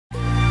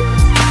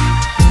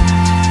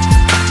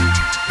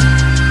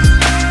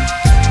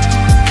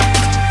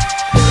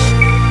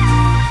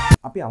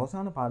අපි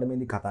අවසාන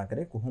පාඩමේදී කතා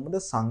කරේ කොහොමද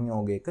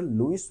සංයෝගයක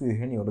ලුයිස්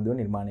ව්‍යුහය නිවැරදිව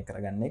නිර්මාණය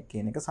කරගන්නේ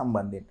කියන එක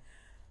සම්බන්ධයෙන්.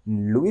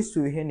 ලුයිස්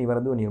ව්‍යුහය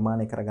නිවැරදිව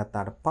නිර්මාණය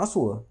කරගත්තාට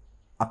පසුව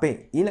අපේ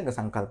ඊළඟ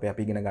සංකල්පය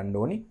අපි ඉගෙන ගන්න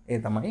ඕනි. ඒ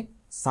තමයි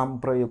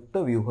සංප්‍රයුක්ත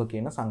ව්‍යුහ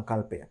කියන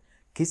සංකල්පය.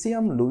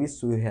 කිසියම් ලුයිස්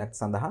ව්‍යුහයක්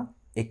සඳහා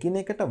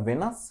එකිනෙකට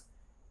වෙනස්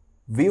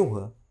ව්‍යුහ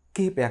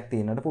කිහිපයක්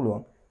තියෙන්නට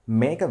පුළුවන්.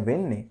 මේක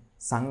වෙන්නේ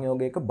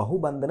සංයෝගයක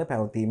බහුබන්ධන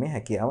පැවතීමේ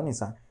හැකියාව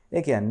නිසා.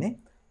 ඒ කියන්නේ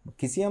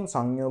කිසියම්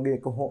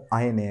සංයෝගයක හෝ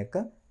අයනයක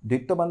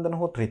ද්විත්ව බන්ධන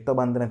හෝ ත්‍රිත්ව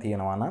බන්ධන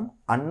තියෙනවා නම්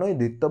අන්න ওই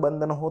ද්විත්ව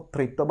බන්ධන හෝ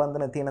ත්‍රිත්ව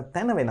බන්ධන තියෙන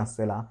තැන වෙනස්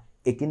වෙලා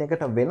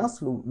එකිනෙකට වෙනස්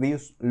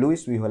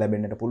ලුයිස් ව්‍යුහ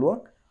ලැබෙන්නට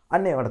පුළුවන්.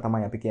 අන්න ඒවට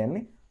තමයි අපි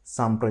කියන්නේ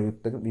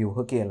සංප්‍රයුක්ත ව්‍යුහ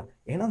කියලා.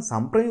 එහෙනම්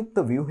සංප්‍රයුක්ත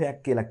ව්‍යුහයක්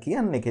කියලා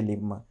කියන්නේ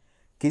කෙලින්ම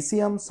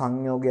කිසියම්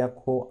සංයෝගයක්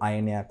හෝ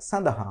අයනයක්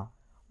සඳහා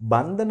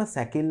බන්ධන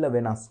සැකිල්ල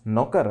වෙනස්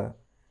නොකර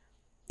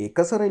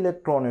එකසර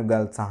ඉලෙක්ට්‍රෝන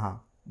යුගල් සහ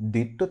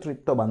ද්විත්ව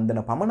ත්‍රිත්ව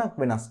බන්ධන පමණක්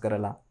වෙනස්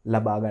කරලා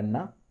ලබා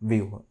ගන්නා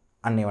ව්‍යුහ.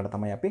 අන්න ඒවට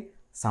තමයි අපි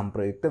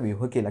සංප්‍රයුක්ත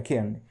ව්‍යුහ කියලා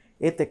කියන්නේ.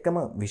 ඒත් එක්කම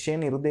විෂය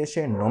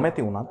නිර්දේශයේ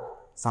නොමැති වුණත්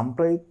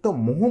සංප්‍රයුක්ත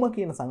මුහුම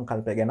කියන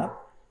සංකල්පය ගැන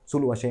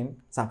සුළු වශයෙන්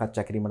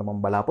සාකච්ඡා කිරීමට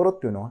මම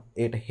බලාපොරොත්තු වෙනවා.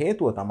 ඒට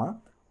හේතුව තමයි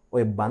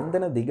ඔය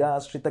බන්ධන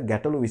දිගාශ්‍රිත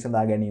ගැටලු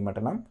විසඳා ගැනීමට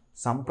නම්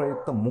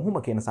සංප්‍රයුක්ත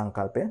මුහුම කියන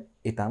සංකල්පය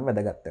ඉතාම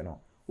වැදගත් වෙනවා.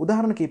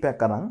 උදාහරණ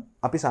කීපයක් අරන්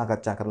අපි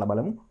සාකච්ඡා කරලා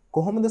බලමු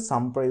කොහොමද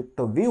සංප්‍රයුක්ත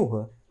ව්‍යුහ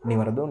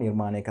නිවැරදිව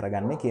නිර්මාණය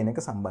කරගන්නේ කියන එක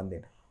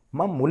සම්බන්ධයෙන්.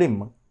 මම මුලින්ම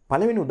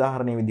පළවෙනි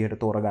උදාහරණයේ විදිහට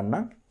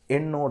තෝරගන්නම්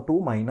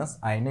NO2-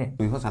 අයනය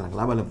ව්‍යුහ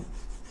සලකලා බලමු.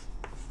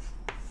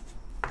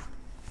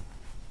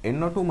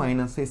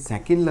 NO2-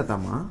 සැකිල්ල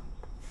තමයි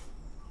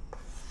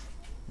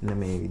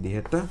මේ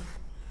විදිහට.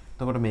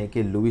 එතකොට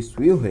මේකේ ලුයිස්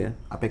ව්‍යුහය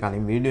අපේ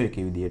කලින් වීඩියෝ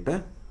එකේ විදිහට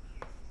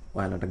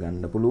ඔයාලට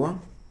ගන්න පුළුවන්.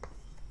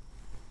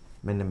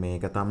 මෙන්න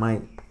මේක තමයි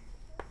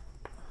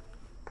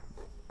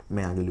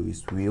මෙයාගේ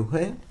ලුයිස්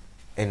ව්‍යුහය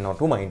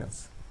NO2-.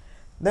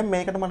 දැන්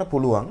මේකට මට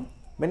පුළුවන්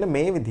මෙන්න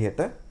මේ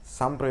විදිහට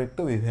සංප්‍රයුක්ත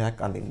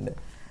ව්‍යුහයක් අඳින්න.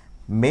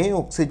 මේ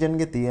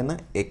ඔක්සිජන්ගේ තියෙන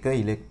එක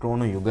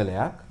ඉලෙක්ට්‍රෝන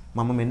යුගලයක්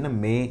මම මෙන්න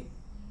මේ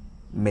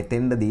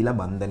මෙතෙන්ද දීලා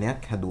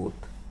බන්ධනයක්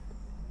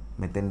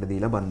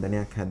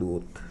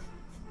හැදුවොත්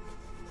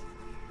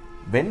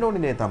වෙන්න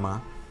ඕනේ දේ තමයි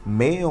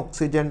මේ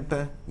ඔක්සිජන්ට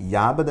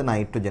යාබද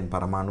නයිට්‍රජන්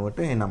පරමාණුවට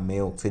එහෙනම්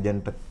මේ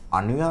ඔක්සිජන්ට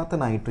අනුයාත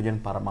නයිට්‍රජන්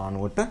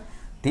පරමාණුවට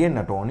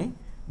තියෙන්නට ඕනේ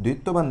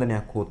ද්විත්ව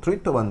බන්ධනයක් හෝ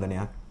ත්‍රිත්ව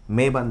බන්ධනයක්.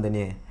 මේ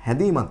බන්ධනයේ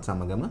හැදීමත්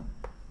සමගම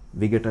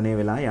විඝටනය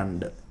වෙලා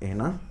යන්න.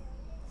 එහෙනම්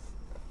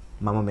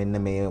මම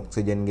මෙන්න මේ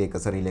ඔක්සිජන්ගේ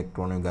එකසර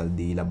ඉලෙක්ට්‍රෝන යුගල්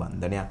දීලා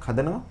බන්ධනයක්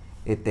හදනවා.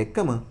 ඒත්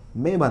එක්කම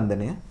මේ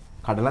බන්ධනය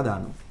කඩලා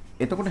දානවා.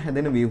 එතකොට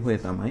හැදෙන ව්‍යුහය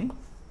තමයි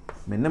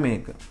මෙන්න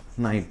මේක.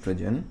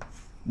 නයිට්‍රජන්.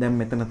 දැන්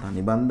මෙතන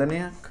තනි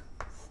බන්ධනයක්.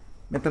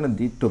 මෙතන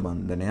ද්විත්ව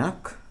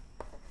බන්ධනයක්.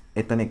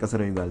 එතන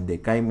එකසර යුගල්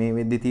දෙකයි මේ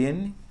වෙද්දි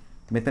තියෙන්නේ.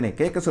 මෙතන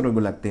එක එකසර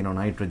යුගලක් තියෙනවා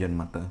නයිට්‍රජන්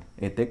මත.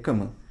 ඒත්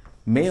එක්කම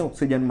මේ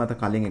ඔක්සිජන් මත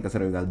කලින්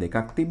එකසර යුගල්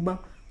දෙකක් තිබ්බා.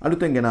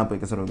 අලුතෙන් ගෙන ආපු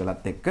එකසර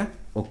යුගලත් එක්ක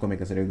ඔක්කොම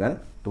එකසර යුගල්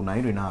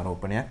 3යි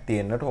ඍණාරෝපණයක්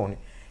තියෙන්නට ඕනේ.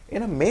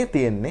 එහෙනම් මේ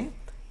තියෙන්නේ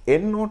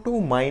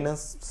NO2-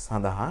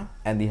 සඳහා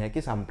ඇඳිය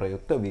හැකි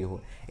සංප්‍රයුක්ත ව්‍යුහ.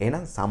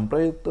 එහෙනම්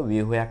සංප්‍රයුක්ත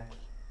ව්‍යුහයක්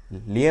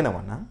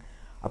ලියනවා නම්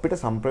අපිට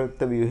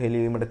සංප්‍රයුක්ත ව්‍යුහය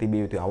ලියීමට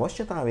තිබිය යුතු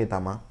අවශ්‍යතාවය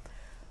තමයි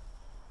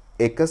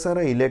එකසර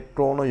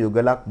ඉලෙක්ට්‍රෝන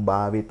යුගලක්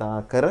භාවිතා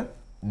කර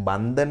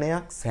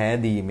බන්ධනයක්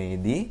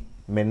සෑදීමේදී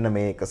මෙන්න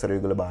මේ එකසර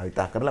යුගල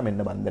භාවිතා කරලා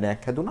මෙන්න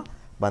බන්ධනයක් හැදුනා.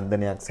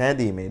 බන්ධනයක්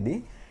සෑදීමේදී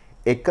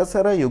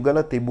එකසර යුගල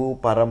තිබූ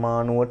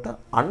පරමාණුවට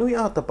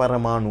අනුයාත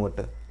පරමාණුවට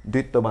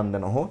ද්විත්ව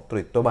බන්ධන හෝ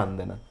ත්‍රිත්ව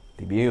බන්ධන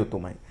තිබිය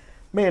යුතුමයි.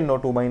 මේ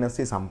NO2-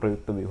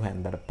 සංප්‍රයුක්ත ව්‍යුහය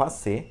ඇඳලා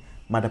පස්සේ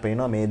මට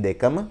පේනවා මේ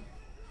දෙකම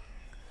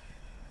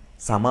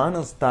සමාන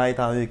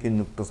ස්ථායීතාවයකින්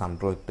යුක්ත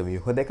සංප්‍රයුක්ත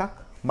ව්‍යුහ දෙකක්.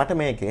 මට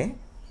මේකේ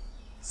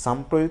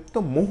සංප්‍රයුක්ත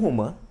මුහුම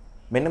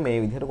මෙන්න මේ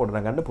විදිහට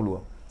ගොඩනගන්න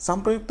පුළුවන්.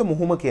 සංප්‍රයුක්ත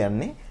මුහුම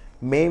කියන්නේ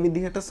මේ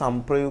විදිහට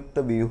සංප්‍රයුක්ත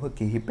ව්‍යුහ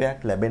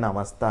කිහිපයක් ලැබෙන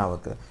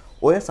අවස්ථාවක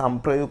ඔය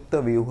සංප්‍රයුක්ත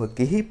ව්‍යුහ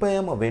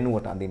කිහිපයම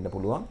වෙනුවට අඳින්න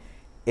පුළුවන්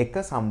එක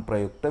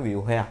සංප්‍රයුක්ත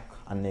ව්‍යුහයක්.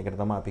 අන්න ඒකට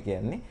තමයි අපි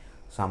කියන්නේ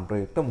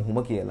සංප්‍රයුක්ත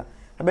මුහුම කියලා.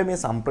 හැබැයි මේ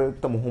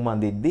සංප්‍රයුක්ත මුහුම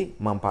අඳිද්දී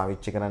මම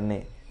පාවිච්චි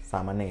කරන්නේ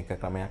සාමාන්‍ය එක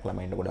ක්‍රමයක්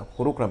ළමයින්ට ගොඩක්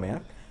හුරු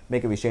ක්‍රමයක්.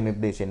 මේක විෂය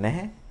නිර්දේශය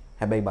නැහැ.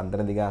 හැබැයි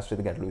බන්ධන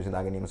දිගාශ්‍රිත ගැටලු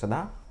විසඳා ගැනීම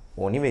සඳහා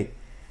ඕනි වෙයි.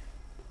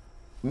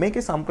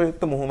 මේකේ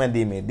සංප්‍රයුක්ත මුහුම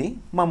ඇඳීමේදී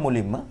මම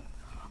මුලින්ම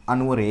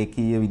අණුව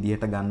රේඛීය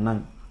විදිහට ගන්නම්.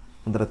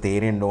 හොඳට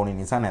තේරෙන්න ඕනේ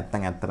නිසා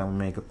නැත්නම් ඇත්තටම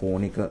මේක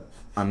කෝණික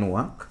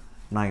අණුවක්.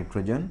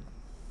 නයිට්‍රජන්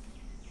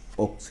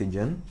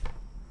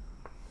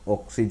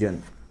ඔක්සිජන්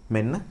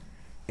මෙන්න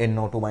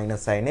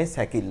NO2- අයනේ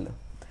සැකිල්ල.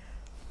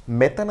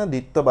 මෙතන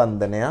ද්විත්ව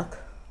බන්ධනයක්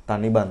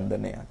තනි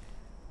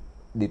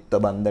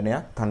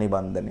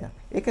බන්ධනයක්.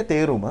 ඒකේ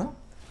තේරුම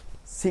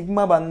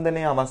සිග්මා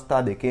බන්ධනයේ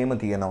අවස්ථා දෙකේම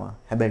තියෙනවා.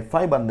 හැබැයි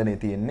ෆයි බන්ධනයේ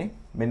තියෙන්නේ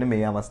මෙන්න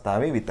මේ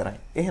අවස්ථාවේ විතරයි.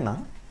 එහෙනම්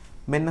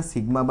මෙන්න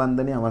සිග්මා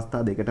බන්ධනයේ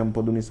අවස්ථා දෙකටම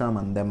පොදු නිසා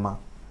මම දැම්මා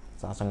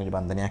සාසංයෝජ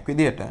බන්ධනයක්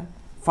විදියට.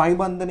 ෆයි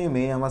බන්ධනය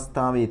මේ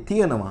අවස්ථාවේ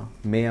තියෙනවා.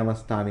 මේ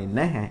අවස්ථාවේ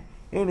නැහැ.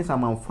 ඒ නිසා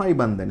මම ෆයි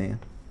බන්ධනය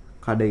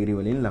කඩඉරි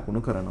වලින්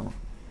ලකුණු කරනවා.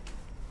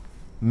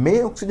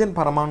 මේ ඔක්සිජන්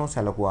පරමාණු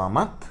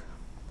සැලකුවාමත්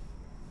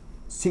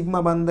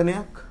සිග්මා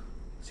බන්ධනයක්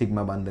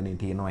සිග්මා බන්ධනයේ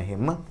තියෙනවා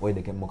එහෙම. ওই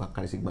දෙකෙන් මොකක්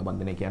හරි සිග්මා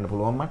බන්ධනය කියන්න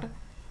පුළුවන් මට.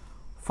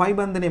 ෆයි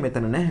බන්ධනය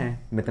මෙතන නැහැ.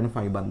 මෙතන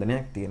ෆයි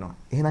බන්ධනයක් තියෙනවා.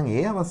 එහෙනම්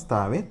ඒ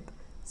අවස්ථාවෙත්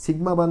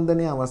සිග්මා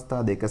බන්ධනයේ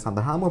අවස්ථා දෙක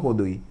සඳහාම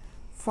පොදුයි.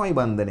 ෆයි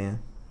බන්ධනය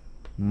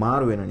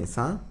මාරු වෙන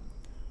නිසා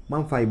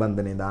මම ෆයි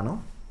බන්ධනය දානවා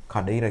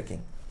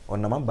කඩිරකින්.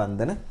 ඔන්න මම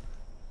බන්ධන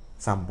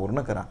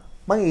සම්පූර්ණ කරා.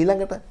 මම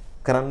ඊළඟට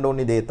කරන්න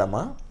ඕනේ දේ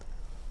තමයි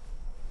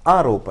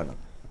ආරෝපණ.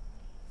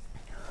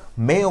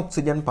 මේ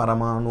ඔක්සිජන්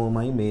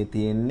පරමාණුවමයි මේ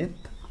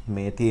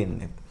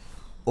තියෙන්නෙත්.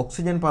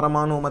 ඔක්සිජන්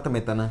පරමාණුව මත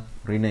මෙතන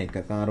ඍණ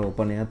එකක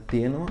ආරෝපණයක්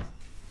තියෙනවා.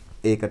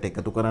 ඒකට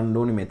එකතු කරන්න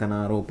ඕනේ මෙතන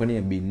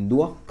ආරෝපණය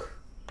බිඳුවක්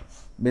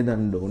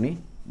බෙදන්න ඕනේ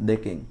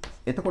දෙකෙන්.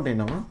 එතකොට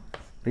එනවා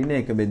ඍණ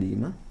එක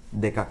බෙදීම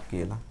දෙකක්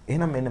කියලා.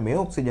 එහෙනම් මෙන්න මේ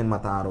ඔක්සිජන්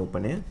මත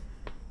ආරෝපණය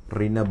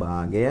ඍණ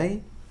භාගයයි.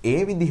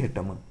 ඒ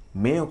විදිහටම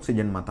මේ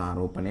ඔක්සිජන් මත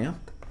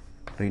ආරෝපණයත්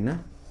ඍණ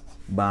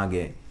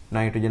භාගයයි.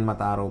 නයිට්‍රජන්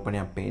මත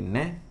ආරෝපණයක්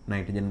පේන්නේ නැහැ.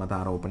 නයිට්‍රජන් මත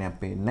ආරෝපණයක්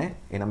පේන්නේ නැහැ.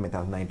 එහෙනම්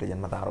මෙතන නයිට්‍රජන්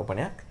මත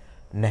ආරෝපණයක්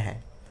නැහැ.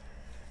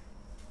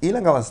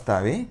 ඊළඟ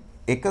අවස්ථාවේ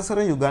එකසර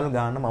යුගල්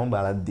ගන්න මම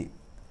බලද්දි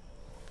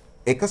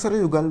එකසර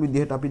යුගල්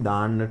විදිහට අපි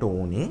දාන්නට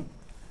ඕනේ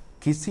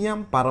කිසියම්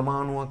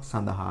පරමාණුවක්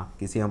සඳහා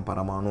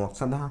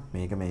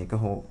මේක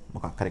හෝ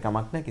මොකක් හරි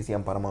කමක් නැහැ.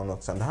 කිසියම්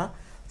පරමාණුවක් සඳහා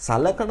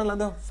සලකන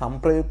ලද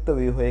සංප්‍රයුක්ත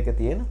ව්‍යුහයක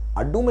තියෙන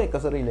අඩුම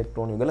එකසර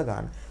ඉලෙක්ට්‍රෝන යුගල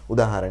ගන්න.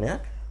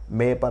 උදාහරණයක්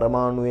මේ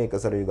පරමාණුවේ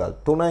එකසර යුගල්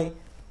 3යි.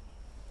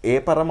 ඒ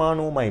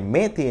පරමාණුවමයි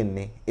මේ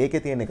තියෙන්නේ.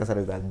 ඒකේ තියෙන එකසර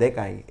යුගල්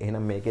 2යි.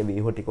 එහෙනම් මේකේ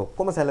ව්‍යුහ ටික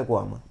ඔක්කොම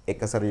සැලකුවාම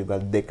එකසර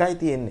යුගල් 2යි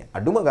තියෙන්නේ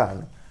අඩුම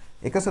ගන්න.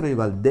 එකසර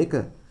යුගල්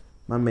 2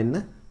 මම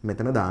මෙන්න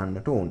මෙතන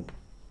දාන්නට ඕනේ.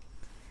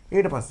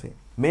 ඊට පස්සේ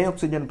මේ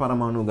ඔක්සිජන්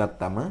පරමාණුව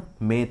ගත්තම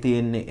මේ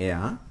තියෙන්නේ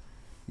එයා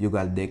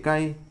යුගල්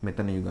 2යි,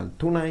 මෙතන යුගල්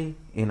 3යි.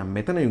 එහෙනම්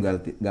මෙතන යුගල්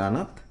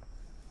ගානත්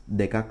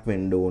 2ක්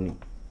වෙන්න ඕනි.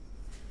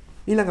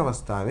 ඊළඟ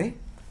අවස්ථාවේ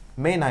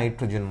මේ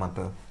නයිට්‍රජන් මත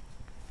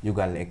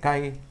යුගල්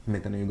 1යි,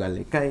 මෙතන යුගල්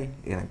 1යි.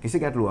 එහෙනම් කිසි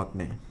ගැටලුවක්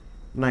නැහැ.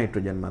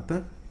 නයිට්‍රජන්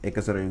මත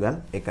එකසර යුගල්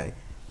 1යි.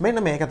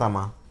 මෙන්න මේක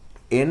තමයි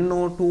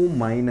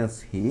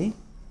NO2- හි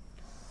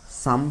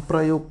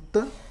සංප්‍රයුක්ත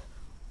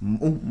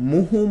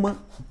මුහුම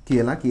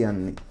කියලා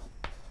කියන්නේ.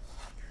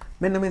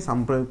 මෙන්න මේ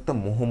සංප්‍රයුක්ත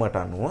මුහුමට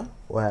අනුව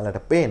ඔයාලට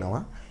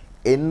පේනවා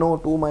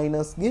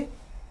NO2- ගේ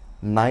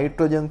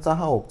නයිට්‍රජන්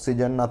සහ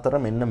ඔක්සිජන් අතර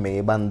මෙන්න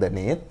මේ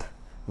බන්ධනයේත්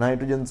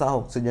නයිට්‍රජන් සහ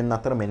ඔක්සිජන්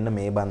අතර මෙන්න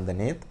මේ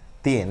බන්ධනයේත්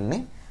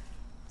තියෙන්නේ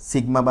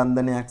සිග්මා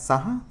බන්ධනයක්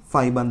සහ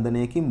ෆයි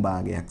බන්ධනයකින්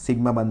භාගයක්.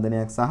 සිග්මා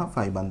බන්ධනයක් සහ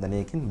ෆයි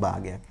බන්ධනයකින්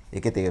භාගයක්.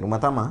 ඒකේ තේරුම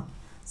තමයි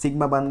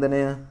සිග්මා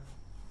බන්ධනය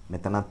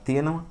මෙතනක්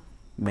තියෙනවා,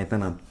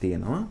 මෙතනක්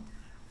තියෙනවා.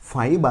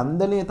 ෆයි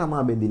බන්ධනය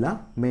තමයි බෙදිලා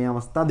මේ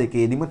අවස්ථා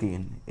දෙකේදීම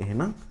තියෙන්නේ.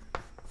 එහෙනම්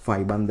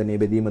ෆයි බන්ධනයේ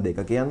බෙදීම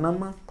 2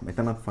 කියන්නම්ම,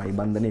 මෙතනත් ෆයි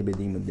බන්ධනයේ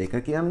බෙදීම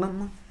 2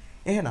 කියන්නම්ම.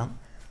 එහෙනම්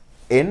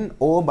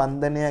NO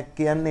බන්ධනයක්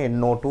කියන්නේ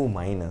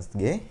NO2-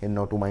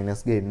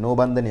 ගේ NO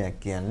බන්ධනයක්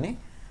කියන්නේ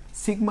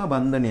සිග්මා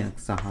බන්ධනයක්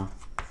සහ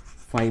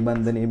ෆයි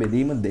බන්ධනයේ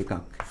බෙදීම 2ක්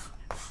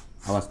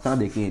අවස්ථා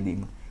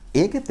දෙකේදීම.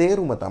 ඒකේ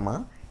තේරුම තමයි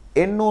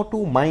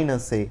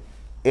NO2-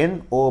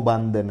 NO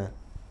බන්ධන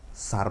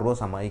සර්ව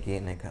සමයි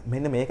කියන එක.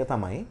 මෙන්න මේක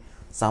තමයි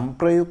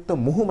සංප්‍රයුක්ත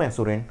මුහුම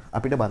ඇසුරෙන්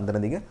අපිට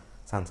බන්ධන දිග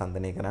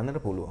සංසන්දනය කරන්නට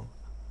පුළුවන්.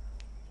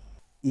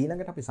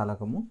 ඊළඟට අපි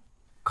සලකමු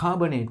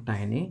කාබනේට්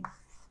අයනේ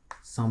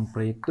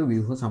සංප්‍රයුක්ත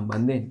ව්‍යුහ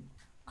සම්බන්ධයෙන්.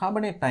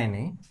 කාබනේට්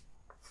අයනේ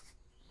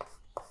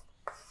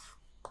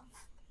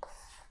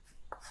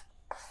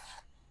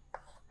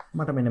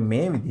මට මෙන්න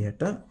මේ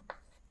විදිහට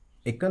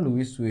එක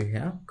ලුයිස්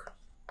ව්‍යුහයක්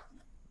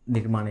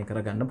නිර්මාණය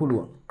කරගන්න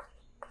පුළුවන්.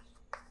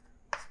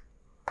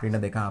 ඍණ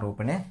 2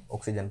 ආරෝපණය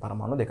ඔක්සිජන්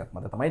පරමාණු 2ක්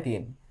මත තමයි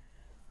තියෙන්නේ.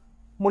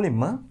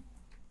 මුලින්ම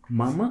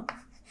මම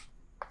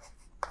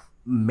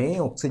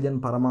මේ ඔක්සිජන්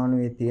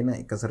පරමාණුවේ තියෙන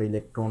එකසර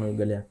ඉලෙක්ට්‍රෝන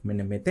යුගලයක්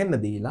මෙන්න මෙතෙන්ද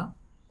දීලා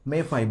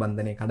මේ ෆයි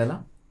බන්ධනය කඩලා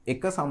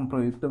එක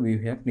සංප්‍රයුක්ත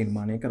ව්‍යුහයක්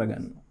නිර්මාණය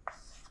කරගන්නවා.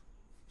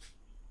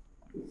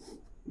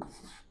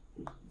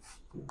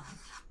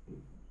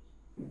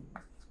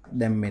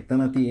 දැන්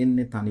මෙතන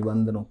තියෙන්නේ තනි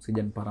බන්ධන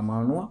ඔක්සිජන්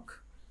පරමාණුවක්.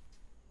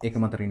 ඒක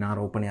මත ඍණ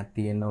ආරෝපණයක්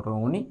තියෙන්න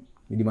ඕනි.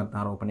 විධිමත්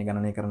ආරෝපණය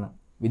ගණනය කරන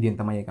විදියෙන්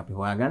තමයි ඒක අපි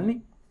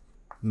හොයාගන්නේ.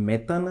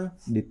 මෙතන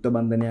ද්විත්ව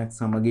බන්ධනයක්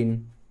සමගින්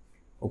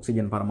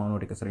ඔක්සිජන්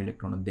පරමාණුවට එකසර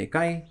ඉලෙක්ට්‍රෝන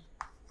 2යි.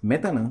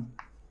 මෙතන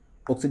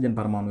ඔක්සිජන්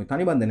පරමාණුවේ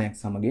තනි බන්ධනයක්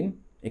සමගින්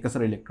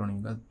එකසර ඉලෙක්ට්‍රෝන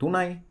යුගල්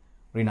 3යි.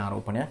 ඍණ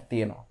ආරෝපණයක්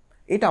තියෙනවා.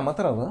 ඊට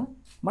අමතරව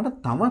මට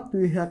තවත්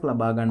ව්‍යුහයක්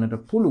ලබා ගන්නට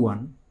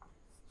පුළුවන්.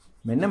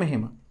 මෙන්න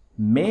මෙහෙම.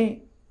 මේ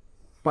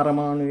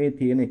පරමාණුවේ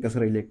තියෙන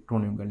එකසර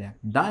ඉලෙක්ට්‍රෝන යුගලයක්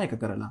දායක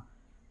කරලා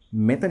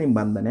මෙතනින්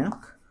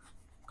බන්ධනයක්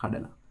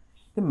කඩලා.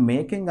 ඉතින්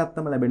මේකෙන්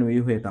ගත්තම ලැබෙන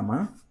ව්‍යුහය තමයි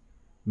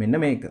මෙන්න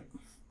මේක.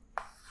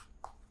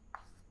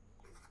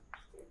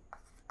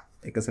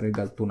 එකසර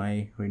යුගල් 3යි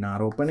ඍණ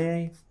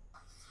ආරෝපණයයි.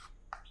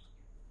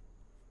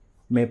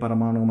 මේ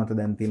පරමාණුව මත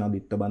දැන් තියෙන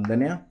ද්විත්ව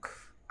බන්ධනයක්.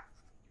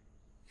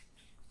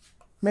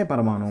 මේ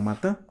පරමාණුව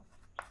මත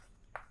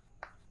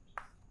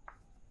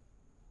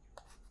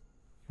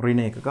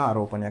ඍණ එකක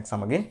ආරෝපණයක්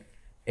සමගින්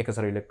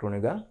එකසර ඉලෙක්ට්‍රෝන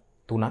යුගල්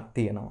 3ක්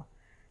තියෙනවා.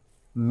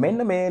 මෙන්න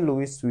මේ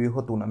ලුයිස් ව්‍යුහ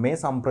 3 මේ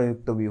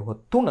සංප්‍රයුක්ත ව්‍යුහ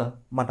 3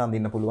 මට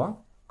අඳින්න පුළුවන්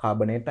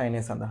කාබනේට්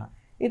අයනය සඳහා.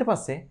 ඊට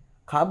පස්සේ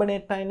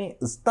කාබනේට් අයනයේ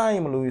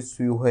ස්ථායීම ලුයිස්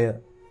ව්‍යුහය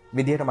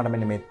විදිහට මට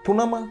මෙන්න මේ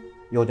තුනම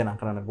යෝජනා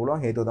කරන්න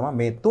පුළුවන්. හේතුව තමයි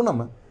මේ තුනම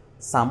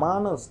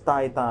සමාන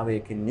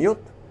ස්ථායීතාවයකින්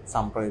යුත්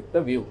සංප්‍රයුක්ත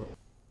ව්‍යුහ.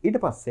 ඊට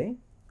පස්සේ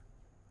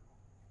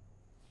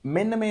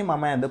මෙන්න මේ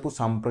මම ඇඳපු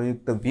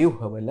සංප්‍රයුක්ත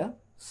ව්‍යුහවල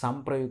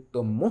සංප්‍රයුක්ත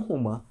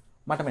මුහුම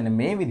මට මෙන්න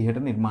මේ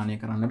විදිහට නිර්මාණය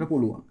කරන්නට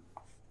පුළුවන්.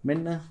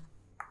 මෙන්න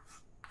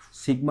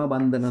සිග්මා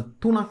බන්ධන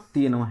 3ක්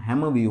තියෙනවා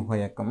හැම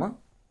ව්‍යුහයකම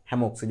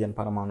හැම ඔක්සිජන්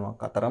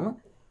පරමාණුවක් අතරම.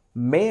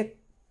 මේ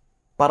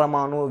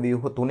පරමාණු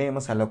ව්‍යුහ තුනේම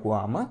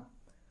සැලකුවාම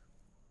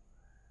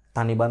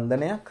තනි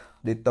බන්ධනයක්,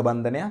 ද්විත්ව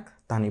බන්ධනයක්,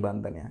 තනි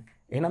බන්ධනයක්.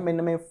 එහෙනම්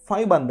මෙන්න මේ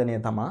ෆයි බන්ධනය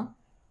තමයි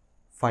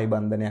ෆයි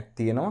බන්ධනයක්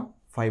තියෙනවා,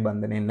 ෆයි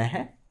බන්ධනේ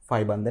නැහැ,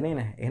 ෆයි බන්ධනේ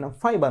නැහැ. එහෙනම්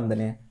ෆයි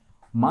බන්ධනය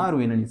මාරු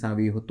වෙන නිසා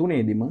ව්‍යුහ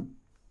තුනේදීම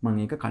මම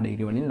ඒක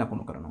කඩිරි වලින්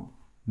ලකුණු කරනවා.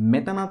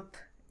 මෙතනත්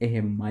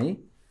එහෙමයි,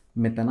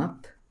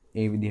 මෙතනත්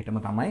ඒ විදිහටම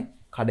තමයි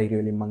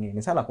කඩිරි වලින් මම ඒ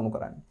නිසා ලකුණු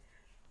කරන්නේ.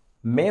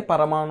 මේ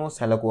පරමාණු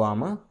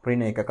සැලකුවාම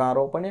ඍණ එකක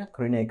ආරෝපණයක්,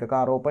 ඍණ එකක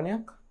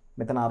ආරෝපණයක්,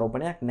 මෙතන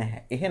ආරෝපණයක්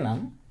නැහැ. එහෙනම්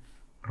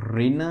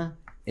ඍණ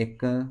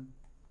එක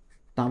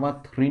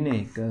තවත් ඍණ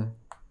එක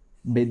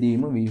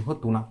බෙදීම ව්‍යුහ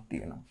තුනක්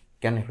තියෙනවා.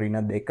 කියන්නේ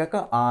ඍණ දෙකක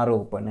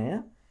ආරෝපණය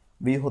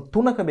ව්‍යුහ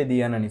තුනක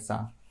බෙදී යන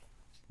නිසා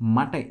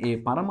මට ඒ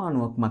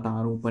පරමාණුවක් මත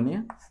ආරෝපණය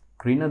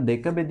ඍණ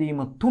දෙක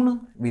බෙදීම 3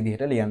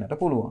 විදිහට ලියන්නට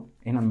පුළුවන්.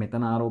 එහෙනම්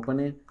මෙතන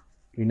ආරෝපණය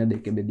ඍණ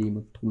දෙක බෙදීම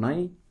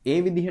 3යි. ඒ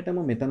විදිහටම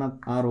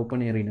මෙතනත්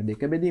ආරෝපණය ඍණ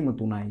දෙක බෙදීම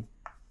 3යි.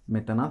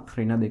 මෙතනත්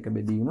ඍණ දෙක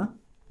බෙදීම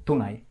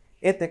 3යි.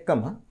 ඒත්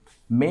එක්කම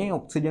මේ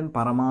ඔක්සිජන්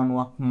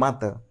පරමාණුවක්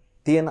මත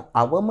තියෙන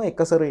අවම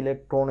එකසර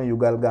ඉලෙක්ට්‍රෝන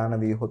යුගල් ගාන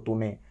ව්‍යුහ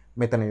 3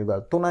 මෙතන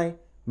යුගල් 3යි,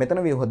 මෙතන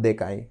ව්‍යුහ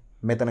 2යි,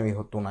 මෙතන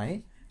ව්‍යුහ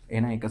 3යි.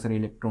 එහෙනම් එකසර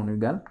ඉලෙක්ට්‍රෝන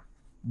යුගල්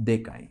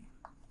 2යි.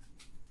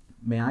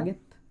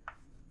 මෙයාගෙත්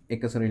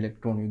එකසර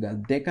ඉලෙක්ට්‍රෝන යුගල්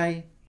 2යි.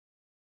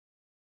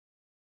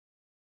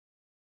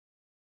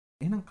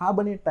 එහෙනම්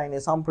කාබනේට්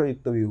අයනයේ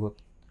සංප්‍රයුක්ත ව්‍යුහ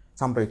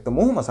සංප්‍රයුක්ත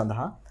මුහුම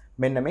සඳහා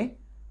මෙන්න මේ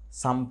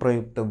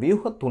සංප්‍රයුක්ත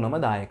ව්‍යුහ තුනම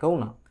දායක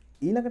වුණා.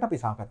 ඊළඟට අපි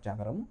සාකච්ඡා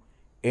කරමු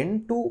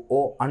N2O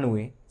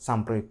අණුවේ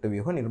සංප්‍රයුක්ත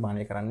ව්‍යුහ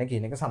නිර්මාණය කරන්න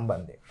කියන එක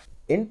සම්බන්ධයෙන්.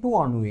 N2O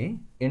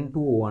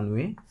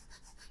අණුවේ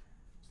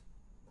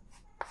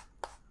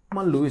මම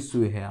ලුයිස්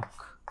ව්‍යුහයක්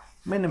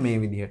මෙන්න මේ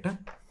විදිහට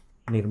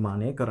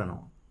නිර්මාණය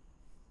කරනවා.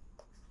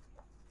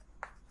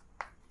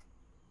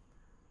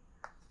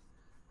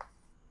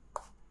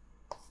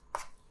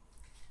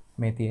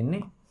 මේ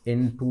තියෙන්නේ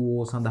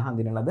N2O සඳහා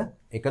අඳින ලද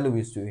එක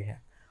ලුයිස් ව්‍යුහයක්.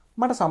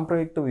 මට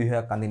සංප්‍රයුක්ත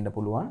ව්‍යුහයක් අඳින්න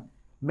පුළුවන්.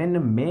 මෙන්න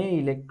මේ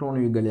ඉලෙක්ට්‍රෝන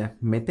යුගලයක්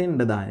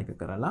මෙතෙන්ද දායක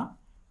කරලා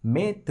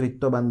මේ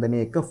ත්‍රිත්ව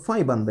බන්ධනයේ එක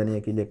ෆයි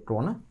බන්ධනයක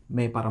ඉලෙක්ට්‍රෝන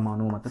මේ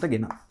පරමාණුව මතට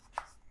ගෙන.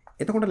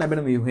 එතකොට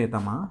ලැබෙන ව්‍යුහය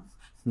තමයි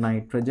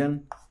නයිට්‍රජන්.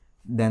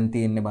 දැන්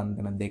තියෙන්නේ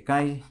බන්ධන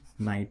 2යි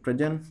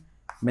නයිට්‍රජන්.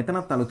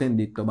 මෙතනත් අලුතෙන්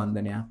ද්විත්ව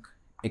බන්ධනයක්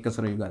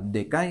එකසර යුගල්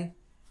 2යි.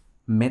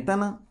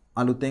 මෙතන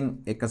අලුතෙන්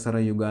එකසර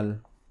යුගල්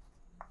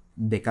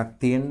දෙකක්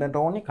තියෙන්නට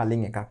ඕනේ.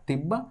 කලින් එකක්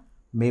තිබ්බා.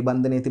 මේ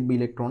බන්ධනයේ තිබ්බ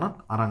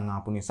ඉලෙක්ට්‍රෝනත් අරන්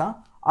ආපු නිසා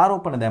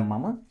ආරෝපණ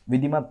දැම්මම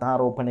විධිමත්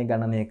ආරෝපණය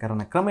ගණනය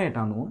කරන ක්‍රමයට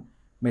අනුව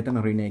මෙතන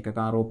ඍණ එකක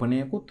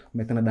ආරෝපණයකුත්,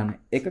 මෙතන ධන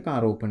එකක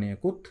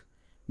ආරෝපණයකුත්,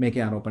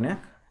 මේකේ ආරෝපණයක්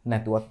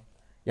නැතුවත්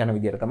යන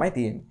විදිහට තමයි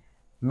තියෙන්නේ.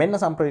 මෙන්න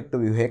සංප්‍රයුක්ත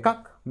ව්‍යුහ එකක්,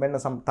 මෙන්න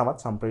තවත්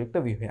සංප්‍රයුක්ත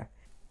ව්‍යුහයක්.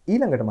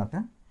 ඊළඟට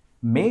මට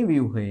මේ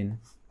ව්‍යුහයෙන්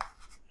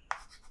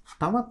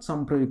තවත්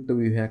සංප්‍රයුක්ත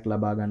ව්‍යුහයක්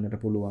ලබා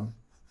ගන්නට පුළුවන්.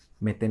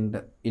 මෙතෙන්ට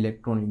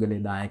ඉලෙක්ට්‍රෝන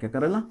යුගලේ දායක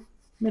කරලා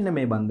මෙන්න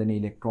මේ බන්ධනයේ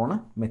ඉලෙක්ට්‍රෝන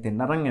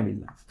මෙතෙන් අරන්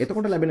ඇවිල්ලා.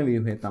 එතකොට ලැබෙන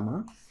ව්‍යුහය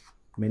තමයි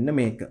මෙන්න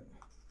මේක.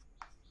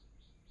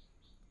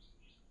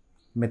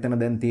 මෙතන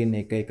දැන් තියෙන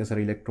එක එකසර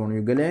ඉලෙක්ට්‍රෝන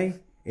යුගලයයි,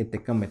 ඒත්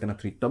එක්ක මෙතන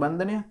ත්‍රිත්ව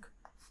බන්ධනයක්,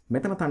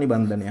 මෙතන තනි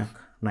බන්ධනයක්.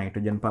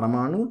 නයිට්‍රජන්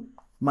පරමාණුව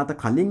මත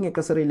කලින්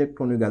එකසර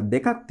ඉලෙක්ට්‍රෝන යුගල්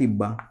දෙකක්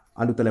තිබ්බා.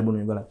 අලුත ලැබුණු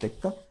යුගලත්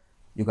එක්ක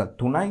යුගල්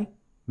 3යි.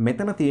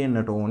 මෙතන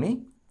තියෙන්නට ඕනේ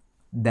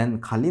දැන්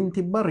කලින්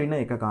තිබ්බ ඍණ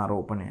එකක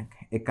ආරෝපණයක්.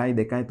 1යි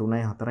 2යි 3යි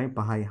 4යි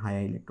 5යි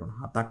 6යි ඉලෙක්ට්‍රෝන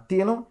 7ක්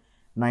තියෙනවා.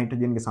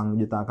 නයිට්‍රජන්ගේ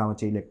සංයුජතා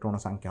කවචයේ ඉලෙක්ට්‍රෝන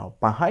සංඛ්‍යාව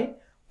 5යි.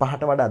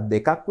 5ට වඩා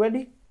 2ක්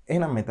වැඩි.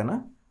 එහෙනම් මෙතන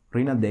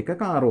ඍණ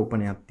දෙකක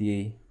ආරෝපණයක්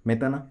තියෙයි.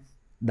 මෙතන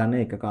ධන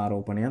එකක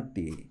ආරෝපණයක්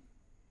තියෙයි.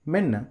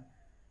 මෙන්න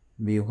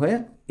ව්‍යුහය.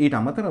 ඊට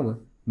අමතරව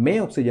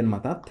මේ ඔක්සිජන්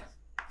මතත්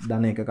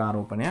ධන එකක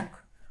ආරෝපණයක්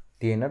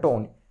තියෙන්නට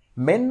ඕනේ.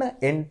 මෙන්න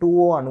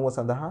N2O අණුව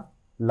සඳහා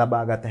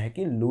ලබාගත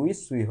හැකි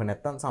ලුයිස් ව්‍යුහ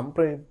නැත්නම්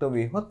සංප්‍රයුක්ත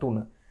ව්‍යුහ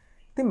 3.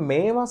 ඉතින්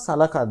මේවා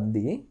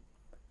සලකද්දී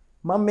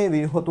මම මේ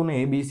ව්‍යුහ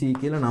 3 ABC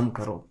කියලා නම්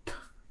කරොත්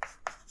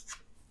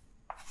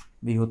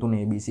ව්‍යුහ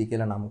 3 ABC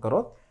කියලා නම්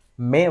කරොත්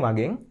මේ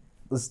වගේ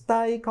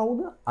ස්ථායි කවුද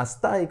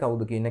අස්ථායි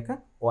කවුද කියන එක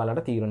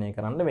ඔයාලට තීරණය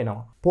කරන්න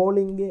වෙනවා.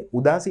 පෝලින්ගේ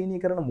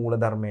උදාසීනීකරණ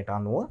මූලධර්මයට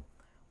අනුව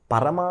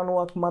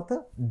පරමාණුවක් මත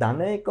ධන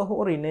එක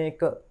හෝ ඍණ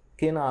එක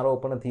කියන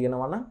ආරෝපණ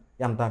තියෙනවා නම්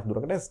යම් තාක්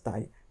දුරකට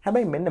ස්ථායි.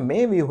 හැබැයි මෙන්න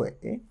මේ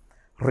ව්‍යුහයේ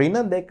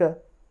ඍණ දෙක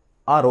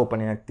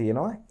ආරෝපණයක්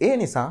තියෙනවා. ඒ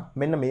නිසා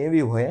මෙන්න මේ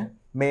ව්‍යුහය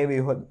මේ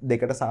ව්‍යුහ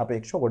දෙකට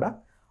සාපේක්ෂව ගොඩක්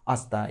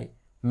අස්ථායි.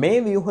 මේ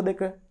ව්‍යුහ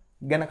දෙක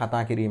ගැන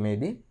කතා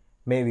කිරීමේදී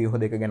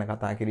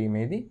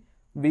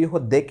ව්‍යුහ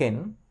දෙකෙන්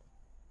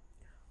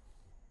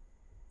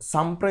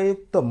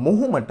සංප්‍රයුක්ත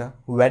මුහුමට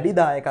වැඩි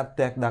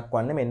දායකත්වයක්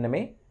දක්වන්නේ මෙන්න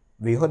මේ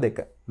ව්‍යුහ දෙක.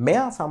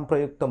 මෙයා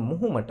සංප්‍රයුක්ත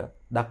මුහුමට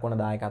දක්වන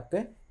දායකත්වය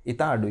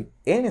ඉතා අඩුයි.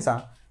 ඒ නිසා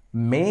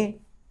මේ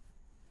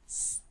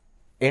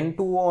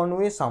N2O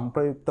අණුවේ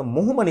සංප්‍රයුක්ත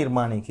මුහුම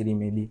නිර්මාණය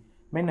කිරීමේදී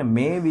මෙන්න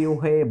මේ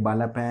ව්‍යුහයේ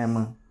බලපෑම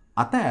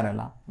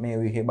අතෑරලා මේ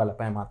ව්‍යුහයේ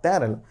බලපෑම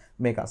අතෑරලා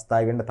මේක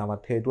අස්ථායි වෙන්න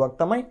තවත් හේතුවක්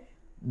තමයි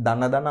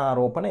ධන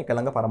ආරෝපණ එක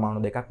ළඟ පරමාණු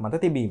දෙකක් මත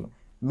තිබීම.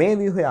 මේ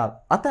ව්‍යුහය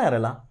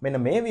අතෑරලා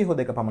මෙන්න මේ ව්‍යුහ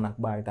දෙක පමණක්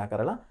භාවිතා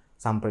කරලා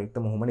සංප්‍රයුක්ත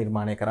මුහුම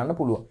නිර්මාණය කරන්න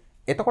පුළුවන්.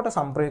 එතකොට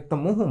සංප්‍රයුක්ත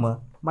මුහුම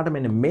මට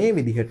මෙන්න මේ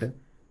විදිහට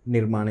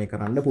නිර්මාණය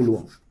කරන්න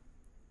පුළුවන්.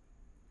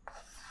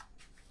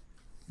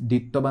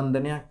 ද්විත්ව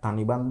බන්ධනයක්,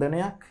 තනි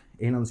බන්ධනයක්,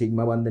 එහෙනම්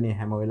සිග්මා බන්ධනය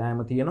හැම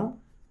වෙලාවෙම තියෙනවා.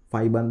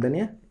 ෆයි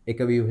බන්ධනය එක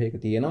ව්‍යුහයක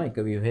තියෙනවා, එක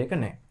ව්‍යුහයක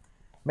නැහැ.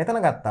 මෙතන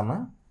ගත්තම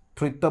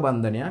ත්‍රිත්ව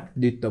බන්ධනයක්,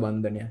 ද්විත්ව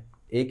බන්ධනයක්.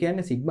 ඒ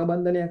කියන්නේ සිග්මා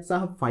බන්ධනයක්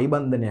සහ ෆයි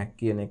බන්ධනයක්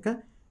කියන එක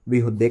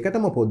ව්‍යුහ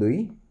දෙකටම පොදුයි.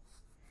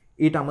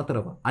 ඊට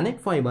අමතරව අනෙක්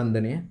ෆයි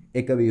බන්ධනය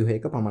එක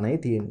ව්‍යුහයක පමණයි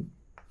තියෙන්නේ.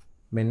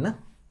 මෙන්න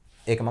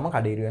ඒක මම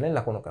කඩේරි වලින්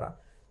ලකුණු කරා.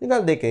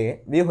 ඊගල් දෙකේ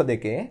ව්‍යුහ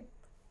දෙකේ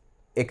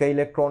එක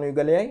ඉලෙක්ට්‍රෝන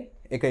යුගලයයි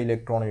එක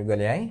ඉලෙක්ට්‍රෝන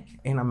යුගලයයි.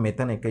 එහෙනම්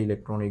මෙතන එක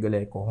ඉලෙක්ට්‍රෝන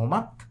යුගලයයි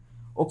කොහොමත්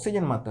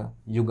ඔක්සිජන් මත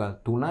යුගල්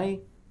 3යි,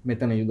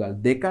 මෙතන යුගල්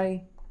 2යි.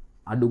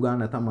 අඩු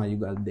ගන්න තමයි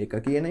යුගල්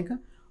 2 කියන එක.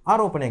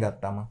 ආරෝපණය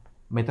ගත්තම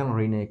මෙතන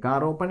ඍණ 1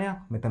 ආරෝපණයක්,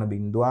 මෙතන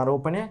බිංදු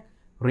ආරෝපණයක්.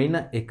 ඍණ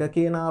 1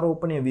 කියන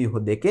ආරෝපණය ව්‍යුහ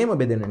දෙකේම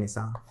බෙදෙන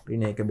නිසා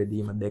ඍණ 1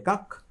 බෙදීම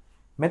 2ක්.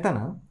 මෙතන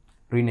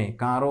ඍණ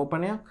 1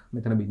 ආරෝපණයක්,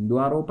 මෙතන බිංදු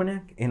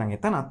ආරෝපණයක්. එහෙනම්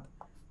එතනත්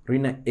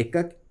ඍණ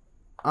 1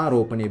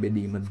 ආරෝපණය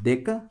බෙදීම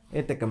 2.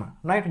 ඒත් එකම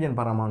නයිට්‍රජන්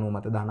පරමාණු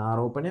මත ධන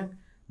ආරෝපණයක්,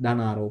 ධන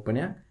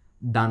ආරෝපණයක්.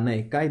 ධන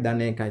 1යි,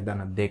 ධන 1යි,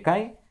 ධන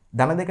 2යි.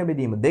 ධන 2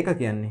 බෙදීම 2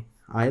 කියන්නේ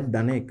ආයෙත්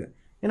ධන 1.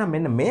 එහෙනම්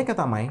මෙන්න මේක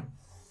තමයි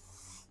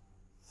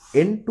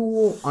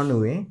N2O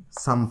අණුවේ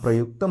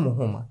සංප්‍රයුක්ත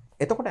මුහුම.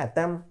 එතකොට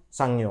ඇතැම්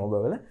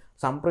සංයෝගවල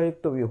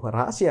සංප්‍රයුක්ත ව්‍යුහ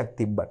රාශියක්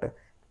තිබ්බට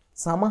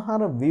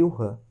සමහර ව්‍යුහ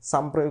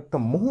සංප්‍රයුක්ත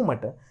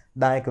මුහුමට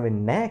දායක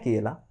වෙන්නේ නැහැ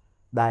කියලා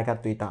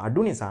දායකත්වය ඊට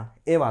අඩු නිසා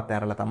ඒවා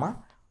අතහැරලා තමයි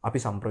අපි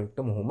සංප්‍රයුක්ත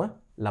මුහුම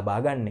ලබා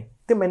ගන්නෙ.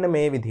 ඉතින් මෙන්න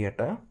මේ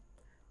විදිහට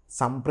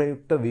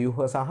සංප්‍රයුක්ත ව්‍යුහ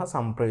සහ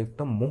සංප්‍රයුක්ත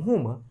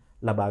මුහුම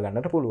ලබා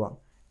ගන්නට පුළුවන්.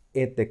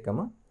 ඒත් එක්කම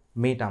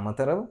මේට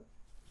අමතරව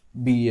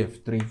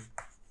BF3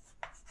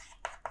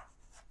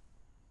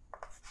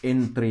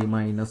 N3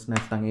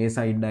 නැත්නම් A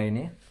side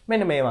අයනේ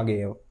මෙන්න මේ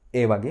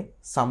වගේ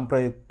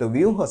සංප්‍රයුක්ත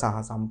ව්‍යුහ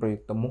සහ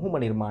සංප්‍රයුක්ත මුහුම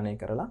නිර්මාණය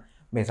කරලා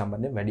මේ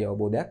සම්බන්ධයෙන් වැඩි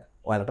අවබෝධයක්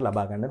ඔයාලට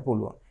ලබා ගන්නට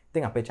පුළුවන්.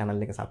 ඉතින් අපේ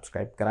channel එක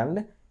subscribe කරන්න,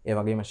 ඒ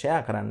වගේම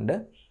share කරන්න,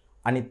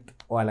 අනිත්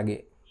ඔයාලගේ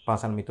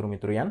පාසල් මිතුරු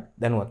මිතුරියන්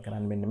දැනුවත්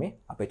කරන්න මෙන්න මේ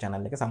අපේ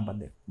channel එක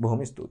සම්බන්ධයෙන්.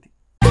 බොහොම ස්තුතියි.